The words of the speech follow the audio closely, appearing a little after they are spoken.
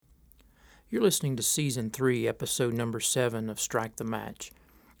You're listening to Season 3, Episode number 7 of Strike the Match.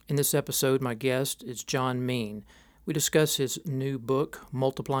 In this episode, my guest is John Mean. We discuss his new book,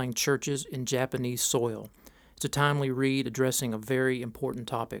 Multiplying Churches in Japanese Soil. It's a timely read addressing a very important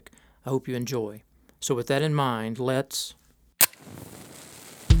topic. I hope you enjoy. So with that in mind, let's...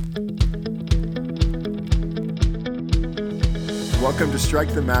 Welcome to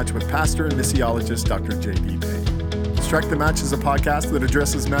Strike the Match with pastor and missiologist Dr. J.D. Payne. Strike the Match is a podcast that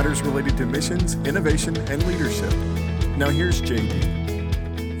addresses matters related to missions, innovation, and leadership. Now here's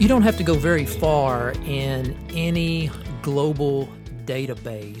J.D. You don't have to go very far in any global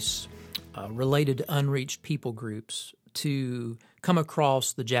database related to unreached people groups to come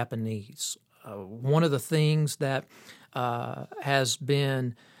across the Japanese. One of the things that has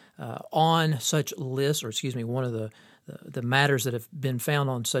been on such lists, one of the matters that have been found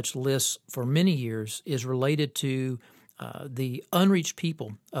on such lists for many years is related to the unreached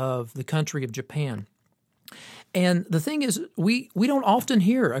people of the country of Japan. And the thing is, we don't often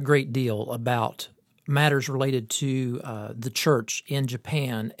hear a great deal about matters related to the church in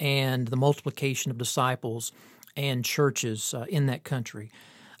Japan and the multiplication of disciples and churches in that country.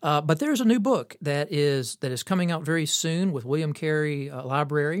 But there's a new book that is coming out very soon with William Carey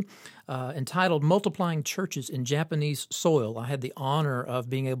Library entitled Multiplying Churches in Japanese Soil. I had the honor of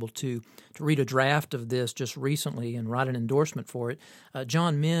being able to read a draft of this just recently and write an endorsement for it.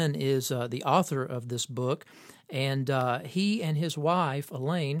 John Mean is the author of this book, and he and his wife,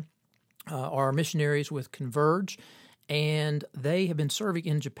 Elaine, are missionaries with Converge, and they have been serving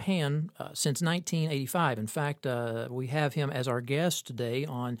in Japan since 1985. In fact, we have him as our guest today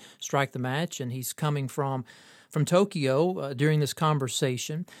on Strike the Match, and he's coming from Tokyo during this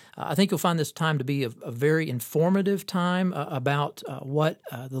conversation. I think you'll find this time to be a very informative time about what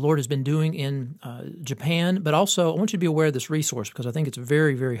the Lord has been doing in Japan, but also I want you to be aware of this resource because I think it's a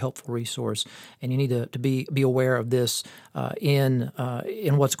very, very helpful resource, and you need to be aware of this in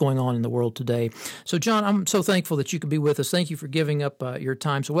what's going on in the world today. So, John, I'm so thankful that you could be with us. Thank you for giving up your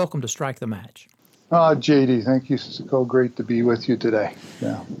time. So welcome to Strike the Match. JD, thank you. It's so great to be with you today.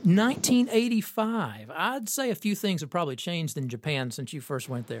 Yeah. 1985. I'd say a few things have probably changed in Japan since you first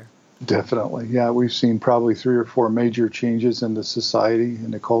went there. Definitely. Yeah, we've seen probably 3 or 4 major changes in the society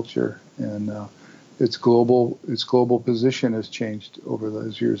and the culture, and its global position has changed over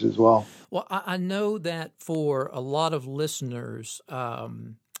those years as well. Well, I know that for a lot of listeners that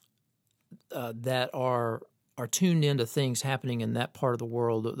are tuned into things happening in that part of the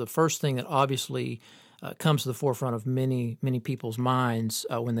world, the first thing that obviously comes to the forefront of many people's minds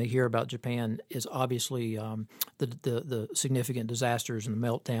when they hear about Japan is obviously the significant disasters and the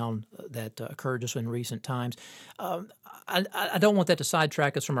meltdown that occurred just in recent times. I don't want that to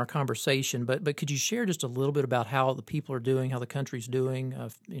sidetrack us from our conversation, but could you share just a little bit about how the people are doing, how the country's doing,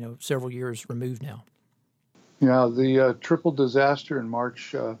 several years removed now? Yeah, the triple disaster in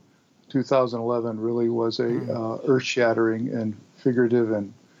March 2011 really was a earth-shattering in figurative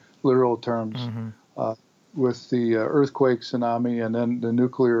and literal terms, with the earthquake, tsunami, and then the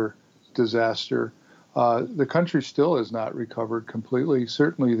nuclear disaster. The country still has not recovered completely.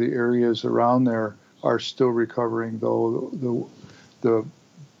 Certainly the areas around there are still recovering, though the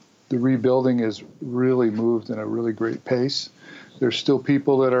rebuilding has really moved in a really great pace. There's still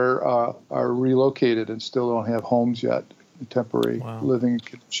people that are relocated and still don't have homes yet, temporary living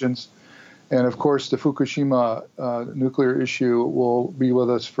conditions. And, of course, the Fukushima nuclear issue will be with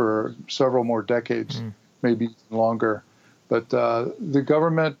us for several more decades, maybe longer. But the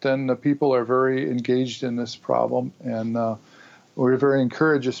government and the people are very engaged in this problem, and we're very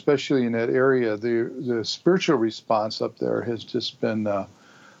encouraged, especially in that area. The spiritual response up there has just been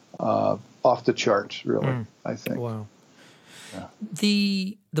off the charts, really, I think. Wow. Yeah.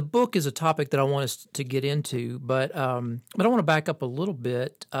 The book is a topic that I want us to get into, but I want to back up a little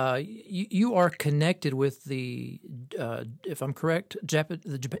bit. You are connected with the, if I'm correct,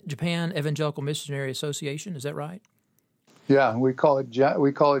 the Japan Evangelical Missionary Association. Is that right? Yeah, we call it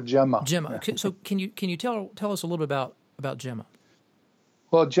GEMA. GEMA. Yeah. So can you tell us a little bit about GEMA?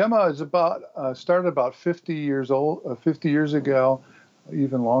 Well, GEMA is started about 50 years ago,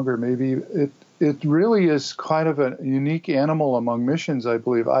 even longer maybe. It really is kind of a unique animal among missions, I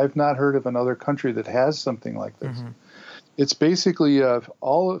believe. I've not heard of another country that has something like this. It's basically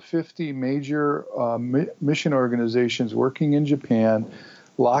all of 50 major mission organizations working in Japan,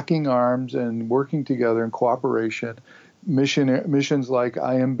 locking arms and working together in cooperation. Missions like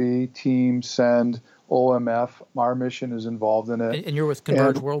IMB, Team, Send, OMF, our mission is involved in it. And you're with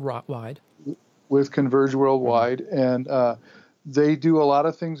Converge Worldwide? With Converge Worldwide. And they do a lot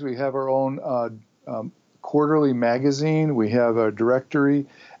of things. We have our own quarterly magazine. We have a directory.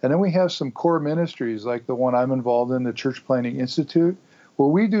 And then we have some core ministries like the one I'm involved in, the Church Planting Institute, where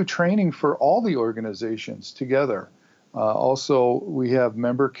we do training for all the organizations together. Also, we have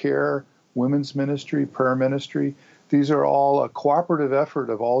member care, women's ministry, prayer ministry. These are all a cooperative effort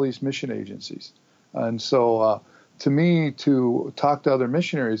of all these mission agencies. And so to me, to talk to other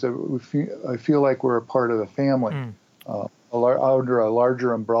missionaries, I feel like we're a part of a family under a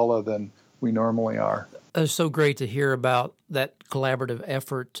larger umbrella than we normally are. It's so great to hear about that collaborative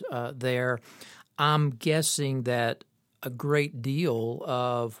effort there. I'm guessing that a great deal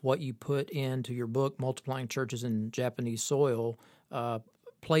of what you put into your book, Multiplying Churches in Japanese Soil,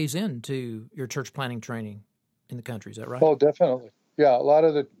 plays into your church planting training in the country. Is that right? Oh, definitely. Yeah, a lot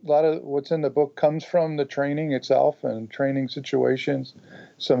of what's in the book comes from the training itself and training situations.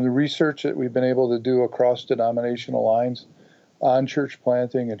 Some of the research that we've been able to do across denominational lines on church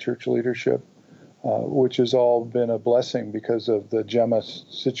planting and church leadership, which has all been a blessing because of the GEMA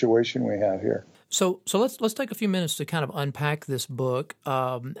situation we have here. So let's take a few minutes to kind of unpack this book.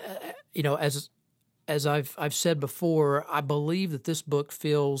 As I've said before, I believe that this book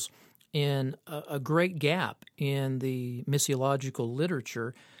fills in a great gap in the missiological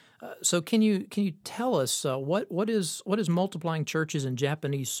literature. So can you tell us what is Multiplying Churches in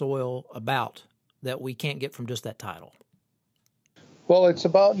Japanese Soil about that we can't get from just that title? Well, it's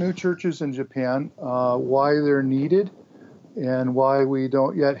about new churches in Japan, why they're needed, and why we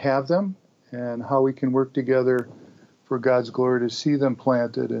don't yet have them, and how we can work together for God's glory to see them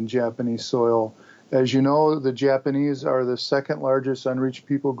planted in Japanese soil. As you know, the Japanese are the second largest unreached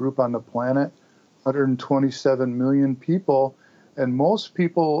people group on the planet, 127 million people, and most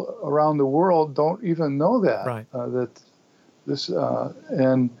people around the world don't even know that. Right. There's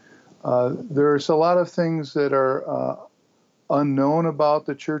a lot of things that are unknown about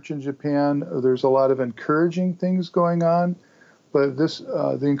the church in Japan. There's a lot of encouraging things going on, but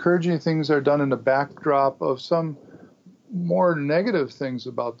the encouraging things are done in the backdrop of some more negative things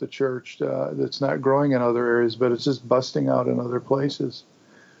about the church that's not growing in other areas, but it's just busting out in other places.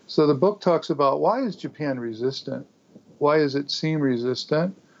 So the book talks about why is Japan resistant? Why does it seem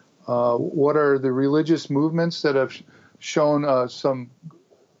resistant? What are the religious movements that have shown some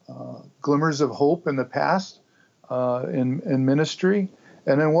glimmers of hope in the past in ministry?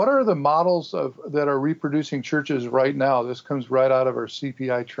 And then what are the models that are reproducing churches right now? This comes right out of our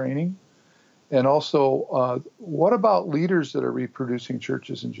CPI training. And also, what about leaders that are reproducing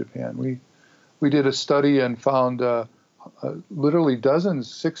churches in Japan? We did a study and found literally dozens,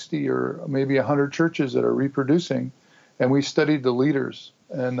 60 or maybe 100 churches that are reproducing. And we studied the leaders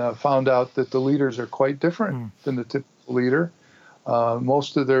and found out that the leaders are quite different than the typical leader.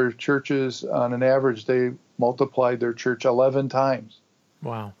 Most of their churches, on an average, they multiplied their church 11 times.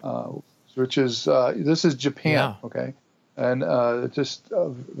 Wow. Which is, this is Japan, okay? And just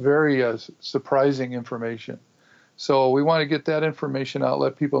very surprising information. So we want to get that information out,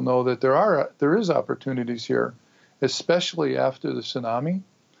 let people know that there is opportunities here, especially after the tsunami.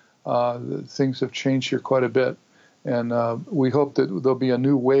 Things have changed here quite a bit. And we hope that there'll be a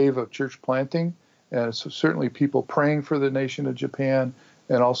new wave of church planting, and so certainly people praying for the nation of Japan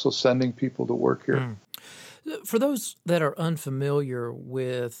and also sending people to work here. For those that are unfamiliar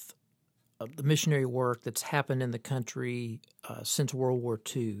with the missionary work that's happened in the country since World War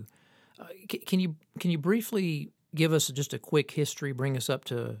II, can you briefly give us just a quick history, bring us up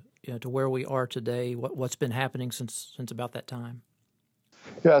to where we are today, what's been happening since about that time?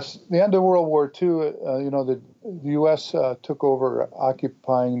 Yes, the end of World War II, the U.S. took over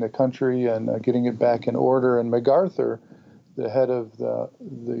occupying the country and getting it back in order. And MacArthur, the head of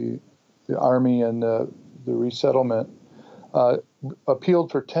the army and the resettlement,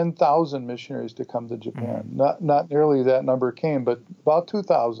 appealed for 10,000 missionaries to come to Japan. Not nearly that number came, but about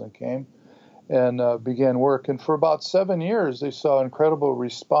 2,000 came and began work. And for about 7 years, they saw incredible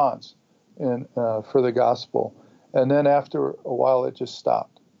response for the gospel. And then after a while, it just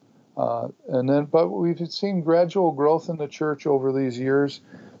stopped. But we've seen gradual growth in the church over these years.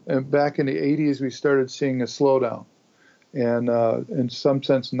 And back in the 80s, we started seeing a slowdown. And in some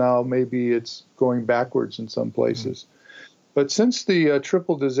sense now, maybe it's going backwards in some places. But since the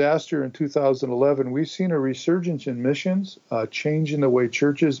triple disaster in 2011, we've seen a resurgence in missions, a change in the way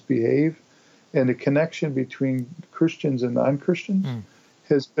churches behave, and the connection between Christians and non-Christians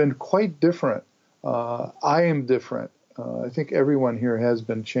has been quite different. I am different. I think everyone here has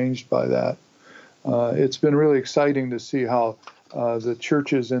been changed by that. It's been really exciting to see how the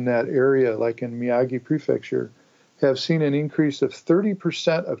churches in that area, like in Miyagi Prefecture, have seen an increase of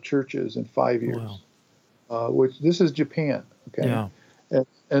 30% of churches in 5 years. Wow. Which this is Japan, okay? Yeah.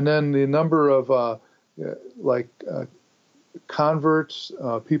 And then the number of like converts,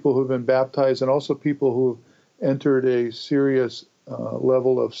 people who've been baptized, and also people who've entered a serious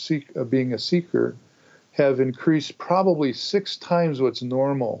level of being a seeker, have increased probably 6 times what's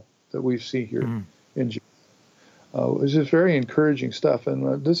normal that we see here in Japan. It's just very encouraging stuff,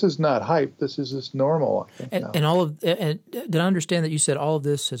 and this is not hype. This is just normal. I think, and did I understand that you said all of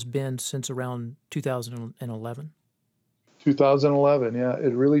this has been since around 2011? 2011, yeah.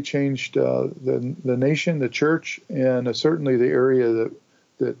 It really changed the nation, the church, and certainly the area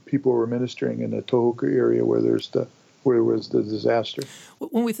that people were ministering in the Tohoku area where there was the disaster.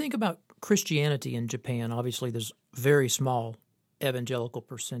 When we think about Christianity in Japan, obviously there's very small evangelical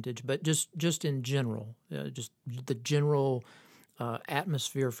percentage, but just in general, just the general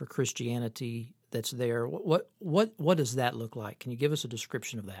atmosphere for Christianity that's there. What does that look like? Can you give us a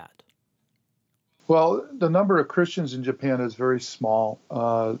description of that? Well, the number of Christians in Japan is very small.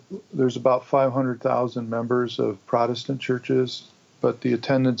 There's about 500,000 members of Protestant churches, but the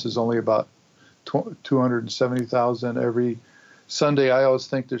attendance is only about 270,000 every Sunday. I always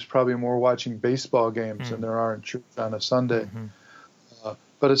think there's probably more watching baseball games than there are in church on a Sunday.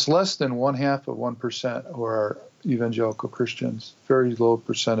 But it's less than 0.5% who are evangelical Christians, very low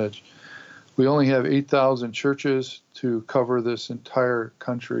percentage. We only have 8,000 churches to cover this entire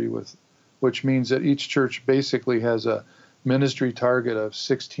country, which means that each church basically has a ministry target of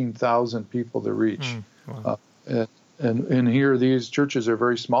 16,000 people to reach. Wow. And here these churches are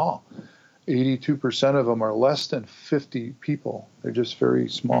very small. 82% of them are less than 50 people. They're just very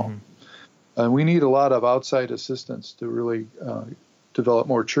small. And we need a lot of outside assistance to really develop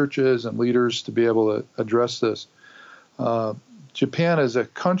more churches and leaders to be able to address this. Japan as a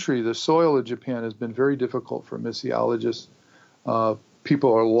country, the soil of Japan has been very difficult for missiologists.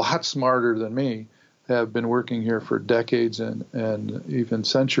 People are a lot smarter than me, have been working here for decades and even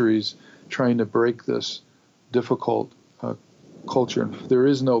centuries trying to break this difficult culture. There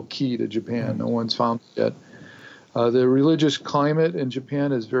is no key to Japan. No one's found it yet. The religious climate in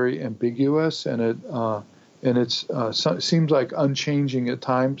Japan is very ambiguous, and it seems like unchanging at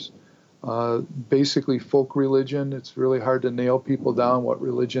times. Basically folk religion. It's really hard to nail people down what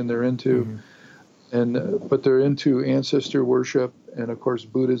religion they're into. But they're into ancestor worship, and of course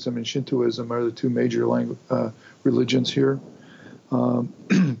Buddhism and Shintoism are the two major religions here.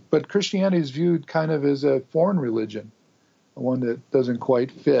 But Christianity is viewed kind of as a foreign religion, one that doesn't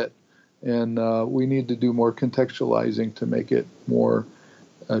quite fit, and we need to do more contextualizing to make it more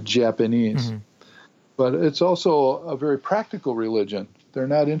Japanese. But it's also a very practical religion. They're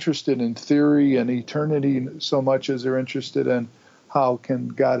not interested in theory and eternity so much as they're interested in how can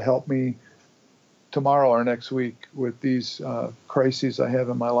God help me tomorrow or next week with these crises I have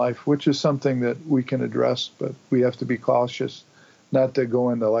in my life, which is something that we can address, but we have to be cautious not to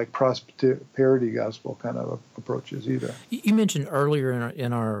go into like prosperity gospel kind of approaches either. You mentioned earlier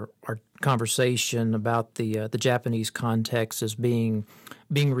in our conversation about the Japanese context as being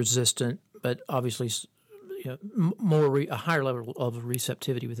resistant, but obviously a higher level of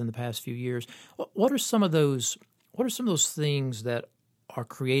receptivity within the past few years. What are some of those things that are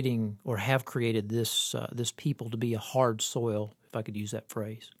creating or have created this people to be a hard soil, if I could use that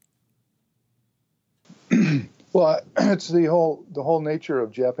phrase? Well, it's the whole nature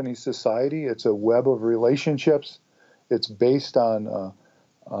of Japanese society. It's a web of relationships. It's based on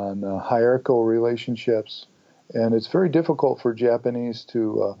hierarchical relationships, and it's very difficult for Japanese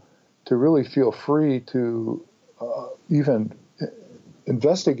to really feel free to even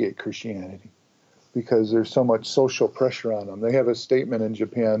investigate Christianity, because there's so much social pressure on them. They have a statement in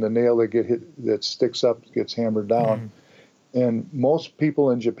Japan: the nail that sticks up gets hammered down. And most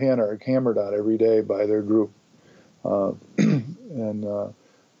people in Japan are hammered on every day by their group.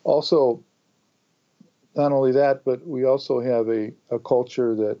 Also, not only that, but we also have a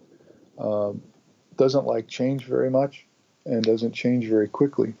culture that doesn't like change very much and doesn't change very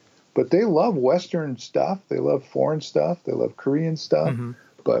quickly. But they love Western stuff. They love foreign stuff. They love Korean stuff.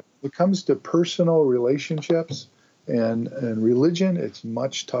 But when it comes to personal relationships and religion, it's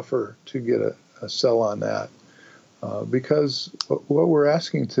much tougher to get a sell on that. Because what we're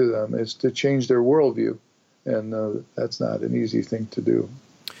asking to them is to change their worldview, and that's not an easy thing to do.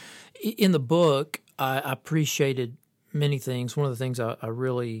 In the book, I appreciated many things. One of the things I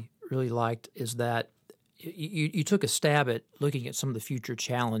really, really liked is that you took a stab at looking at some of the future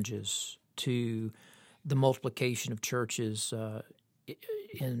challenges to the multiplication of churches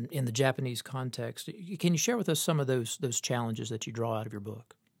in the Japanese context. Can you share with us some of those challenges that you draw out of your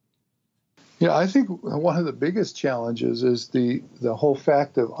book? Yeah, I think one of the biggest challenges is the whole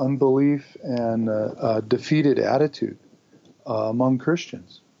fact of unbelief and defeated attitude among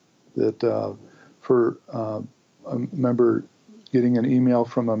Christians. That I remember getting an email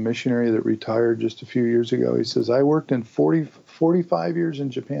from a missionary that retired just a few years ago. He says, I worked in 45 years in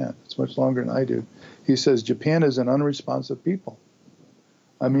Japan. It's much longer than I do. He says, Japan is an unresponsive people.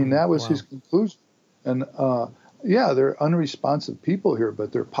 I mean, that was his conclusion. And they're unresponsive people here,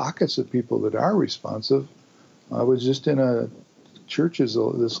 but there are pockets of people that are responsive. I was just in a churches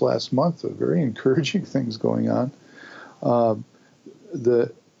this last month, very encouraging things going on.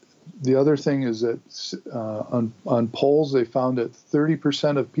 The other thing is that on polls, they found that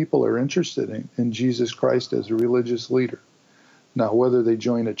 30% of people are interested in Jesus Christ as a religious leader. Now, whether they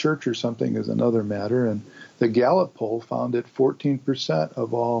join a church or something is another matter. And the Gallup poll found that 14%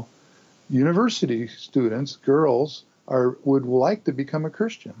 of all university students, girls, would like to become a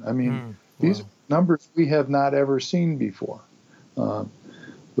Christian. I mean, these are numbers we have not ever seen before.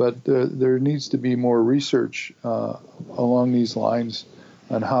 But there needs to be more research along these lines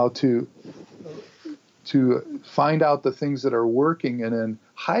on how to find out the things that are working and then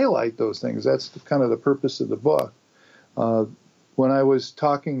highlight those things. That's kind of the purpose of the book. When I was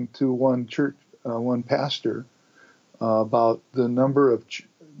talking to one pastor about the number of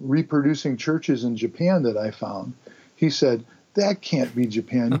reproducing churches in Japan that I found, he said, that can't be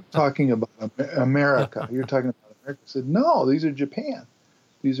Japan. You're talking about America. You're talking about America. I said, no, these are Japan.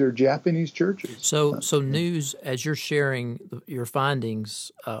 These are Japanese churches. So news, as you're sharing your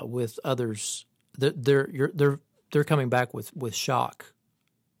findings with others, they're coming back with shock.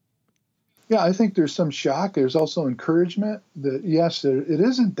 Yeah, I think there's some shock. There's also encouragement that yes, it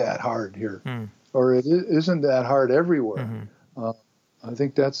isn't that hard here, or it isn't that hard everywhere. I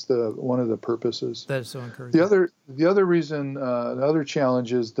think that's one of the purposes. That is so encouraging. The other reason, the other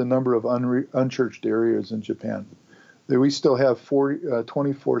challenge is the number of unchurched areas in Japan. We still have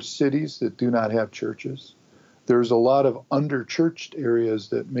 24 cities that do not have churches. There's a lot of under-churched areas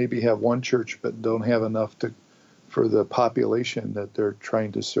that maybe have one church but don't have enough for the population that they're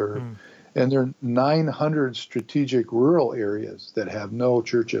trying to serve. And there are 900 strategic rural areas that have no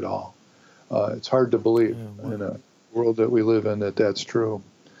church at all. It's hard to believe in a world that we live in that's true.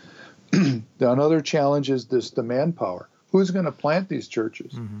 Another challenge is the manpower. Who's going to plant these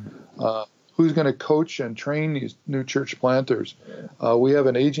churches? Who's going to coach and train these new church planters? We have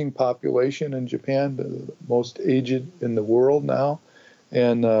an aging population in Japan, the most aged in the world now,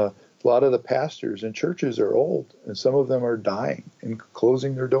 and a lot of the pastors and churches are old, and some of them are dying and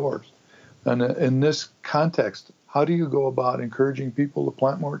closing their doors. And in this context, how do you go about encouraging people to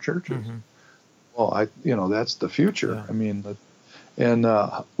plant more churches? Well, that's the future. Yeah. I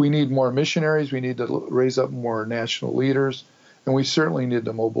mean, we need more missionaries. We need to raise up more national leaders. And we certainly need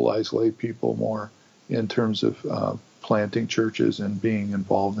to mobilize lay people more in terms of planting churches and being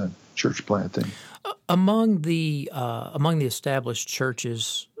involved in church planting. Among the established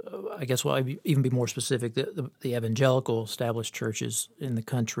churches, I guess we'll even be more specific, the evangelical established churches in the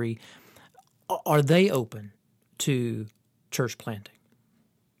country, are they open to church planting?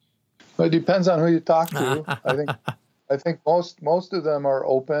 Well, it depends on who you talk to. I think most of them are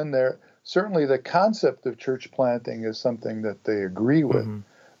open. Certainly the concept of church planting is something that they agree with,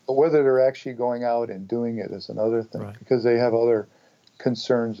 but whether they're actually going out and doing it is another thing, because they have other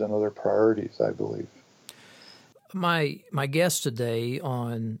concerns and other priorities, I believe. My guest today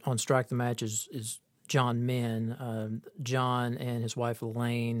on Strike the Match is John Min. John and his wife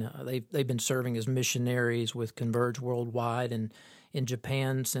Elaine, they've been serving as missionaries with Converge Worldwide and in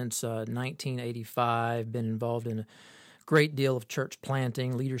Japan since 1985, been involved in a great deal of church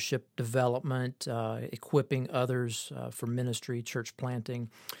planting, leadership development, equipping others for ministry, church planting.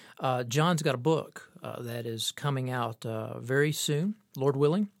 John's got a book that is coming out very soon, Lord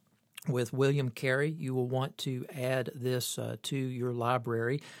willing, with William Carey. You will want to add this to your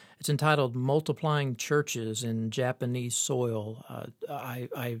library. It's entitled Multiplying Churches in Japanese Soil.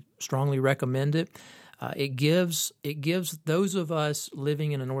 I strongly recommend it. It gives those of us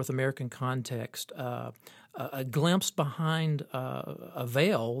living in a North American context a glimpse behind a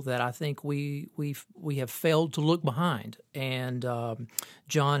veil that I think we have failed to look behind. And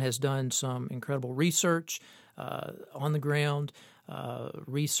John has done some incredible research on the ground,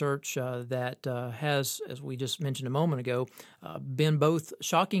 research that has, as we just mentioned a moment ago, been both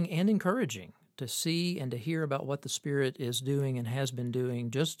shocking and encouraging to see and to hear about what the Spirit is doing and has been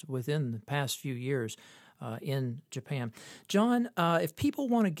doing just within the past few years in Japan. John, if people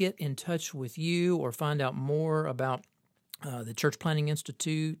want to get in touch with you or find out more about the Church Planting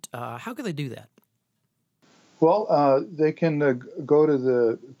Institute, how can they do that? Well, they can go to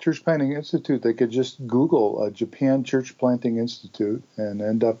the Church Planting Institute. They could just Google Japan Church Planting Institute and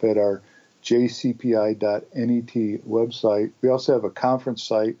end up at our jcpi.net website. We also have a conference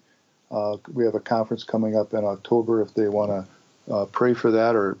site, We have a conference coming up in October. If they want to pray for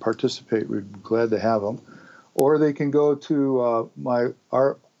that or participate, we'd be glad to have them. Or they can go to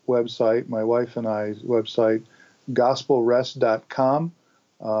our website, my wife and I's website, gospelrest.com.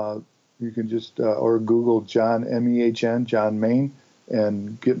 You can just or Google John MEHN, John Main,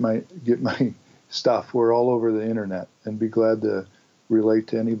 and get my stuff. We're all over the internet, and be glad to relate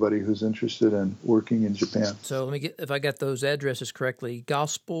to anybody who's interested in working in Japan. So let me get, if I got those addresses correctly,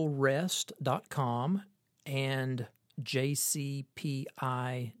 gospelrest.com and jcpi.net.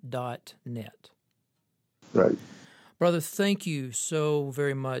 Right. Brother, thank you so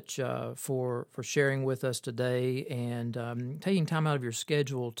very much for sharing with us today and taking time out of your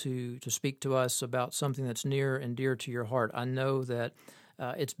schedule to speak to us about something that's near and dear to your heart. I know that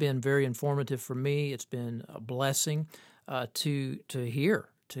it's been very informative for me. It's been a blessing to hear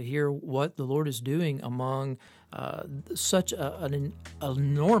what the Lord is doing among such an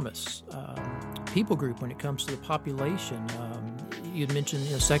enormous people group when it comes to the population. You'd mentioned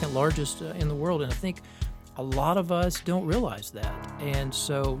second largest in the world, and I think a lot of us don't realize that. And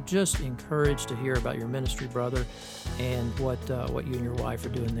so just encouraged to hear about your ministry, brother, and what you and your wife are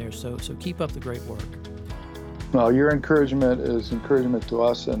doing there. So keep up the great work. Well, your encouragement is encouragement to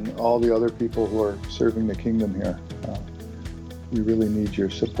us and all the other people who are serving the kingdom here. We really need your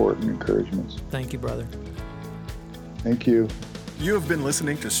support and encouragements. Thank you, brother. Thank you. You have been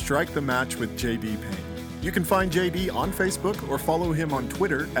listening to Strike the Match with J.B. Payne. You can find J.B. on Facebook or follow him on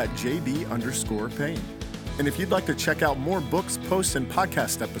Twitter at JB_Payne. And if you'd like to check out more books, posts, and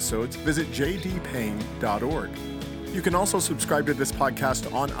podcast episodes, visit jdpayne.org. You can also subscribe to this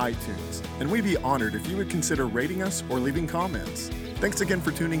podcast on iTunes, and we'd be honored if you would consider rating us or leaving comments. Thanks again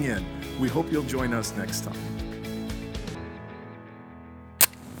for tuning in. We hope you'll join us next time.